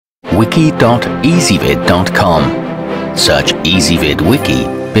wiki.ezvid.com. Search Ezvid Wiki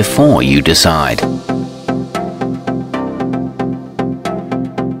before you decide.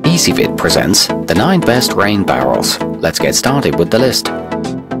 Ezvid presents the 9 best rain barrels. Let's get started with the list.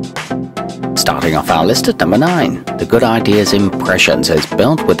 Starting off our list at number 9, the Good Ideas Impressions is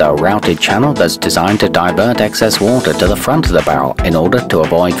built with a routed channel that's designed to divert excess water to the front of the barrel in order to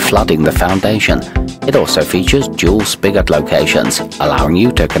avoid flooding the foundation. It also features dual spigot locations, allowing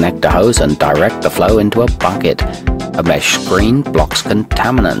you to connect a hose and direct the flow into a bucket. A mesh screen blocks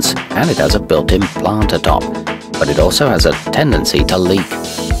contaminants, and it has a built-in planter top, but it also has a tendency to leak.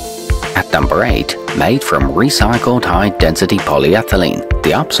 At number 8, made from recycled high-density polyethylene,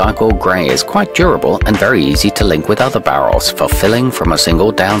 the upcycle grey is quite durable and very easy to link with other barrels for filling from a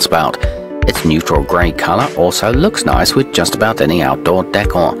single downspout. Its neutral grey colour also looks nice with just about any outdoor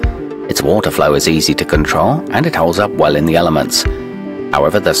decor. Its water flow is easy to control and it holds up well in the elements.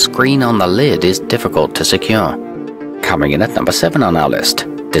 However, the screen on the lid is difficult to secure. Coming in at number 7 on our list.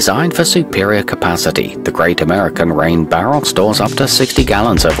 Designed for superior capacity, the Great American Rain Barrel stores up to 60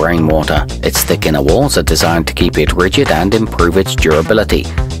 gallons of rainwater. Its thick inner walls are designed to keep it rigid and improve its durability,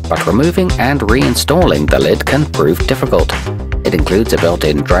 but removing and reinstalling the lid can prove difficult. It includes a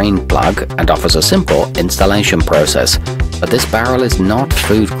built-in drain plug and offers a simple installation process, but this barrel is not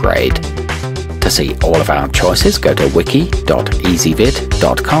food grade. To see all of our choices, go to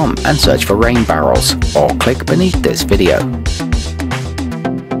wiki.ezvid.com and search for rain barrels, or click beneath this video.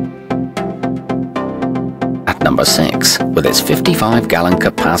 Number 6, with its 55-gallon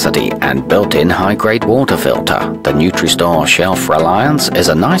capacity and built-in high-grade water filter, the Nutristore Shelf Reliance is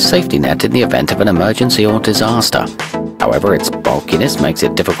a nice safety net in the event of an emergency or disaster. However, its bulkiness makes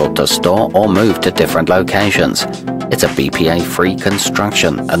it difficult to store or move to different locations. It's a BPA-free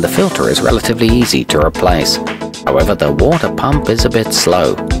construction and the filter is relatively easy to replace. However, the water pump is a bit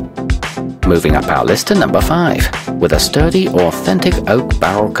slow. Moving up our list to number 5. With a sturdy, authentic oak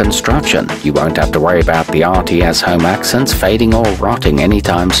barrel construction, you won't have to worry about the RTS home accents fading or rotting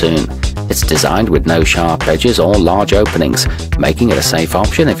anytime soon. It's designed with no sharp edges or large openings, making it a safe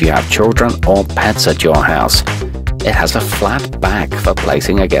option if you have children or pets at your house. It has a flat back for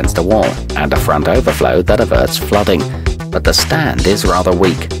placing against a wall and a front overflow that averts flooding, but the stand is rather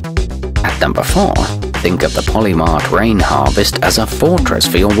weak. At number 4, think of the Polymart Rain Harvest as a fortress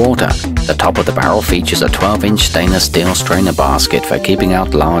for your water. The top of the barrel features a 12-inch stainless steel strainer basket for keeping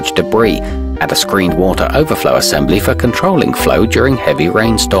out large debris and a screened water overflow assembly for controlling flow during heavy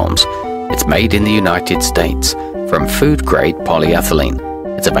rainstorms. It's made in the United States from food-grade polyethylene.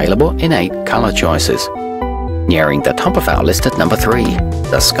 It's available in 8 color choices. Nearing the top of our list at number 3,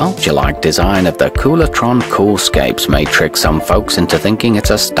 the sculpture-like design of the koolatron koolscapes may trick some folks into thinking it's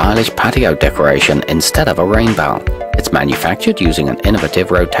a stylish patio decoration instead of a rain barrel. It's manufactured using an innovative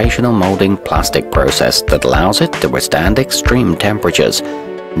rotational molding plastic process that allows it to withstand extreme temperatures.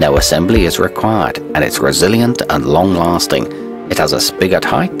 No assembly is required and it's resilient and long-lasting. It has a spigot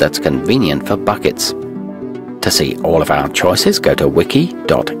height that's convenient for buckets. To see all of our choices, go to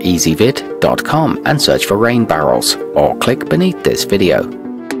wiki.ezvid.com and search for rain barrels, or click beneath this video.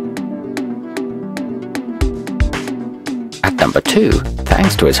 At number 2,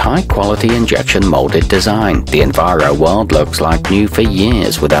 thanks to its high-quality injection molded design, the Enviro world looks like new for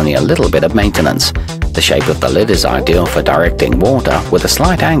years with only a little bit of maintenance. The shape of the lid is ideal for directing water with a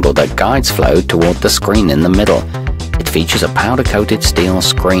slight angle that guides flow toward the screen in the middle. It features a powder-coated steel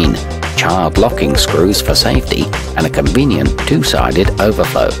screen, child locking screws for safety, and a convenient 2-sided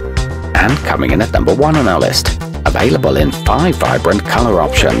overflow. And coming in at number 1 on our list, available in 5 vibrant color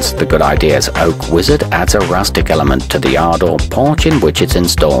options, the Good Ideas Oak Wizard adds a rustic element to the yard or porch in which it's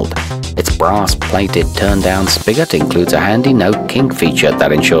installed. Its brass-plated turn-down spigot includes a handy no kink feature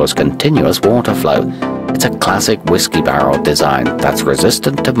that ensures continuous water flow. It's a classic whiskey barrel design that's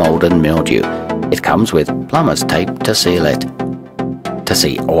resistant to mold and mildew. It comes with plumber's tape to seal it. To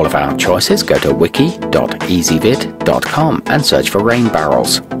see all of our choices, go to wiki.ezvid.com and search for rain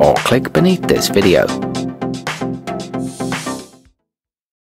barrels, or click beneath this video.